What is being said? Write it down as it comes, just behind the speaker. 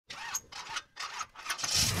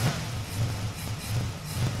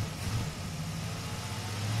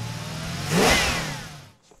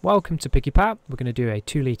welcome to Piggypower. We're going to do a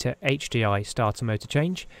 2 litre HDI starter motor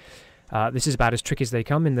change. This is about as tricky as they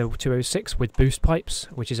come in the 206 with boost pipes,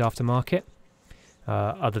 which is aftermarket.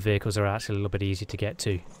 Other vehicles are actually a little bit easier to get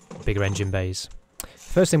to, bigger engine bays.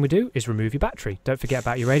 First thing we do is remove your battery. Don't forget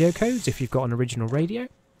about your radio codes if you've got an original radio.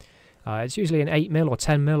 It's usually an 8mm or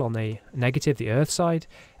 10mm on the negative, the earth side,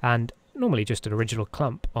 and normally just an original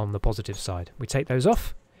clamp on the positive side. We take those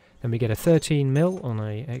off, then we get a 13mm on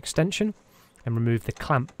an extension, and remove the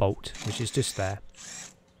clamp bolt, which is just there.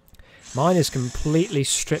 Mine is completely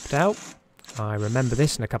stripped out. I remember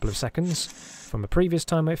this in a couple of seconds from a previous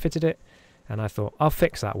time I fitted it, and I thought, I'll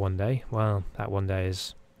fix that one day. Well, that one day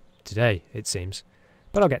is today, it seems.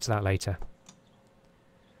 But I'll get to that later.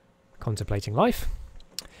 Contemplating life.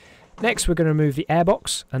 Next, we're going to remove the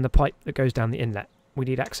airbox and the pipe that goes down the inlet. We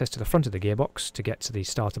need access to the front of the gearbox to get to the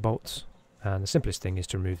starter bolts, and the simplest thing is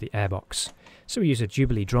to remove the airbox. So we use a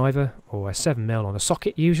Jubilee driver or a 7mm on a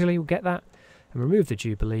socket, usually we'll get that, and remove the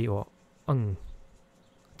Jubilee or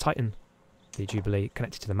tighten the Jubilee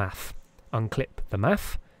connected to the MAF. Unclip the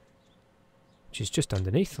MAF, which is just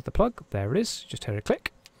underneath the plug. There it is, just hear a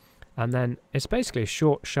click. And then it's basically a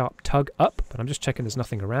short, sharp tug up, but I'm just checking there's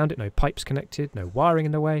nothing around it, no pipes connected, no wiring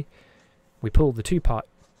in the way. We pull the two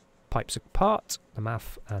pipes apart, the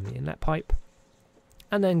MAF and the inlet pipe,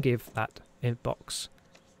 and then give that box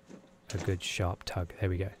a good sharp tug. There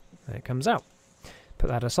we go. And it comes out. Put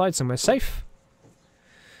that aside somewhere safe.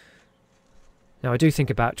 Now I do think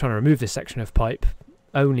about trying to remove this section of pipe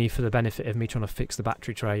only for the benefit of me trying to fix the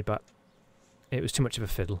battery tray, but it was too much of a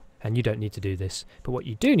fiddle, and you don't need to do this. But what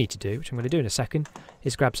you do need to do, which I'm going to do in a second,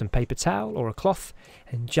 is grab some paper towel or a cloth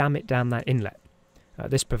and jam it down that inlet.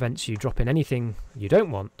 This prevents you dropping anything you don't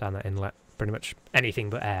want down that inlet, pretty much anything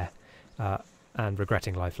but air, and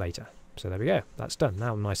regretting life later. So there we go, that's done.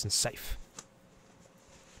 Now I'm nice and safe.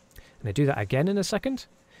 And I do that again in a second.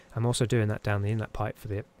 I'm also doing that down the inlet pipe for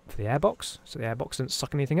the airbox, so the airbox doesn't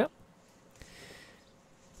suck anything up.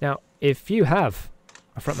 Now, if you have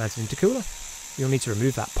a front-mounted intercooler, you'll need to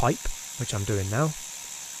remove that pipe, which I'm doing now.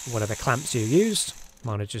 Whatever clamps you used,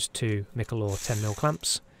 mine are just 2 nickel or 10mm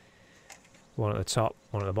clamps. One at the top,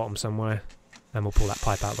 one at the bottom somewhere, and we'll pull that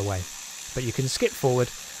pipe out of the way. But you can skip forward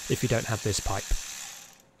if you don't have this pipe.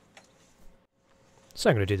 So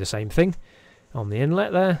I'm going to do the same thing on the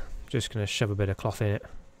inlet there. Just going to shove a bit of cloth in it.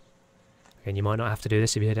 Again, you might not have to do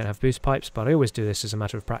this if you don't have boost pipes, but I always do this as a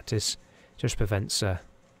matter of practice. Just prevents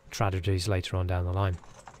tragedies later on down the line.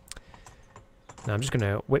 Now I'm just going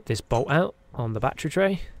to whip this bolt out on the battery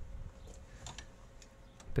tray.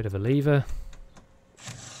 Bit of a lever.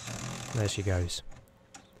 There she goes.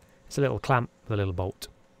 It's a little clamp with a little bolt.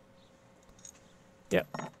 Yep,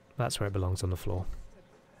 that's where it belongs on the floor.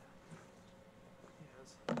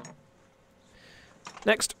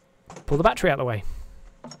 Next, pull the battery out of the way.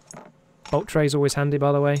 Bolt tray's always handy,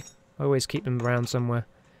 by the way. Always keep them around somewhere.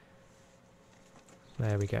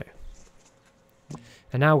 There we go.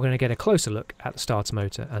 And now we're going to get a closer look at the starter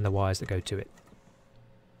motor and the wires that go to it.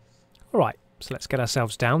 Alright, so let's get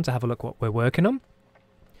ourselves down to have a look what we're working on.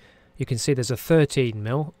 You can see there's a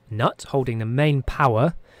 13mm nut holding the main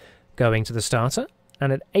power going to the starter,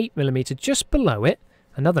 and an 8mm just below it,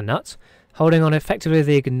 another nut, holding on effectively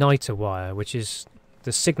the igniter wire, which is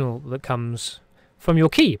the signal that comes from your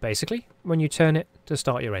key, basically, when you turn it to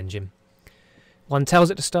start your engine. One tells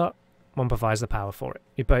it to start, one provides the power for it.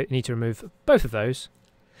 You both need to remove both of those.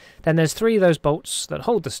 Then there's 3 of those bolts that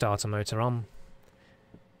hold the starter motor on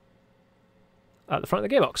at the front of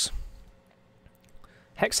the gearbox.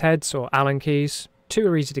 Hex heads or Allen keys. 2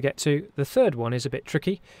 are easy to get to. The third one is a bit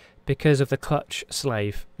tricky because of the clutch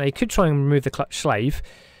slave. Now you could try and remove the clutch slave,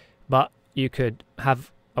 but you could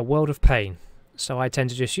have a world of pain. So I tend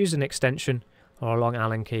to just use an extension or a long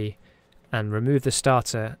Allen key and remove the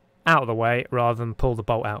starter out of the way rather than pull the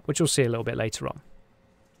bolt out, which we'll see a little bit later on.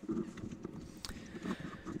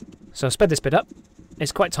 So I'll sped this bit up.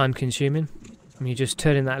 It's quite time consuming. I mean, you just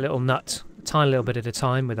turn in that little nut a tiny little bit at a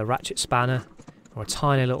time with a ratchet spanner or a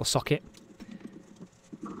tiny little socket.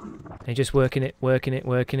 And you're just working it, knocking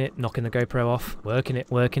the GoPro off, working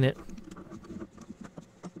it.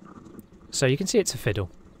 So you can see it's a fiddle.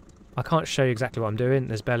 I can't show you exactly what I'm doing,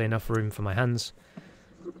 there's barely enough room for my hands.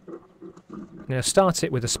 I'm going to start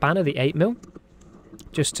it with a spanner, the 8mm,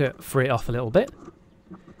 just to free it off a little bit.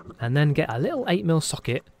 And then get a little 8mm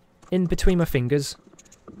socket in between my fingers,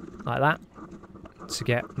 like that, to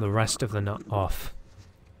get the rest of the nut off.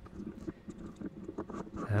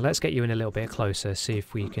 Now let's get you in a little bit closer, see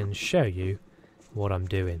if we can show you what I'm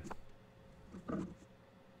doing.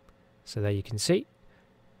 So there you can see,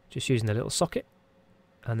 just using the little socket,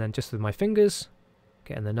 and then just with my fingers,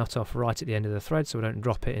 Getting the nut off right at the end of the thread so we don't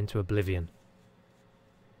drop it into oblivion.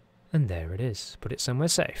 And there it is. Put it somewhere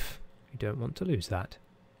safe. You don't want to lose that.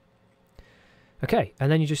 Okay,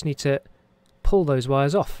 and then you just need to pull those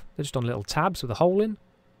wires off. They're just on little tabs with a hole in,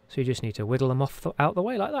 so you just need to whittle them off out the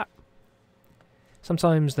way like that.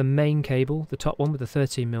 Sometimes the main cable, the top one with the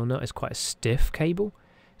 13mm nut, is quite a stiff cable,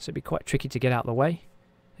 so it'd be quite tricky to get out of the way,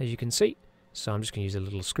 as you can see. So I'm just going to use a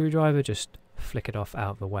little screwdriver, just flick it off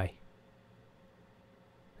out of the way.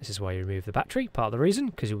 This is why you remove the battery, part of the reason,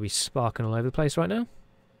 because you'll be sparking all over the place right now.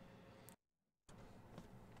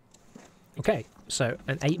 Okay, so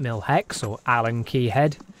an 8mm hex or Allen key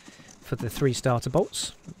head for the 3 starter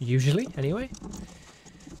bolts, usually anyway.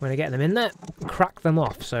 When I get them in there, crack them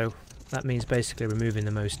off, so that means basically removing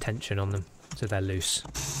the most tension on them so they're loose.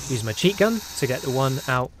 Use my cheat gun to get the one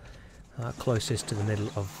out closest to the middle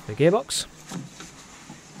of the gearbox.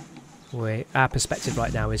 Our perspective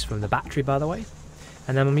right now is from the battery, by the way.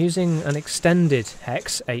 And then I'm using an extended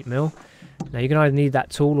hex, 8mm. Now you're going to either need that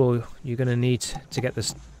tool or you're going to need to get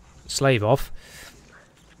this slave off.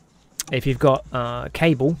 If you've got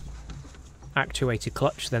cable actuated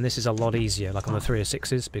clutch, then this is a lot easier, like on the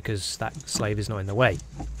 306s, because that slave is not in the way.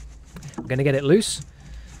 I'm going to get it loose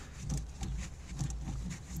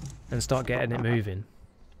and start getting it moving.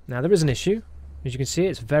 Now there is an issue. As you can see,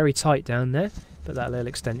 it's very tight down there, but that little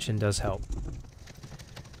extension does help.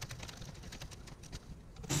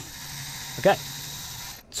 Okay,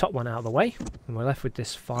 top one out of the way, and we're left with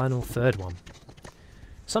this final third one.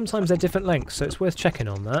 Sometimes they're different lengths, so it's worth checking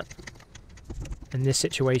on that. In this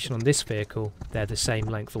situation on this vehicle, they're the same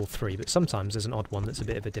length, all 3, but sometimes there's an odd one that's a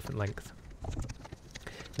bit of a different length.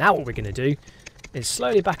 Now what we're going to do is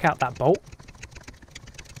slowly back out that bolt,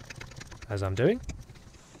 as I'm doing,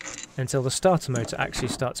 until the starter motor actually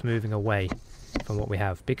starts moving away from what we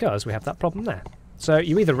have, because we have that problem there. So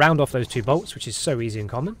you either round off those 2 bolts, which is so easy and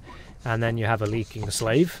common, and then you have a leaking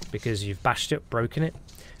slave because you've bashed it, broken it,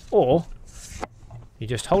 or you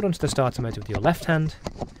just hold onto the starter motor with your left hand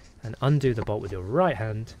and undo the bolt with your right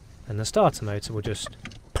hand, and the starter motor will just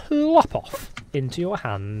plop off into your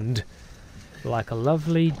hand like a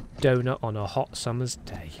lovely donut on a hot summer's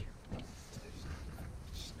day.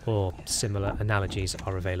 Or similar analogies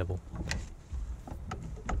are available.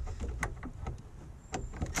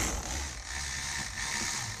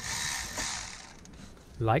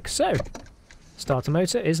 Like so. Starter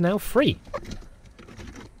motor is now free.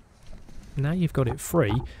 Now you've got it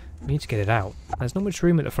free, you need to get it out. There's not much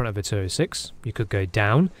room at the front of a 206. You could go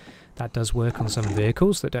down. That does work on some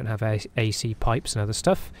vehicles that don't have AC pipes and other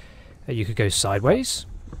stuff. You could go sideways.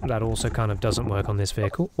 That also kind of doesn't work on this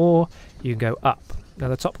vehicle. Or you can go up. Now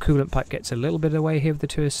the top coolant pipe gets a little bit away here with the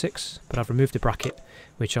 206, but I've removed the bracket,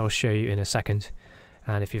 which I'll show you in a second.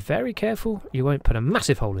 And if you're very careful, you won't put a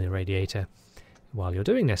massive hole in the radiator while you're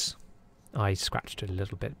doing this. I scratched it a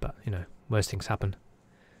little bit, but you know, worse things happen.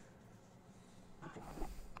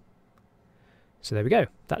 So there we go.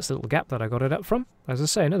 That's the little gap that I got it up from. As I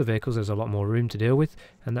say, in other vehicles there's a lot more room to deal with,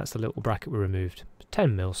 and that's the little bracket we removed.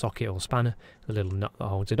 10mm socket or spanner, the little nut that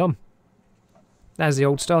holds it on. There's the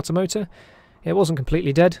old starter motor. It wasn't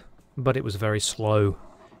completely dead, but it was very slow,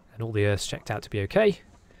 and all the earths checked out to be okay.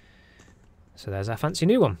 So there's our fancy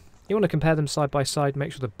new one. You want to compare them side by side,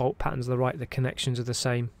 make sure the bolt patterns are right, the connections are the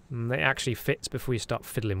same, and it actually fits before you start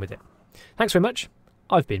fiddling with it. Thanks very much.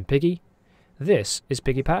 I've been Piggy. This is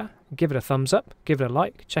Piggypower. Give it a thumbs up, give it a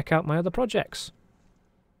like, check out my other projects.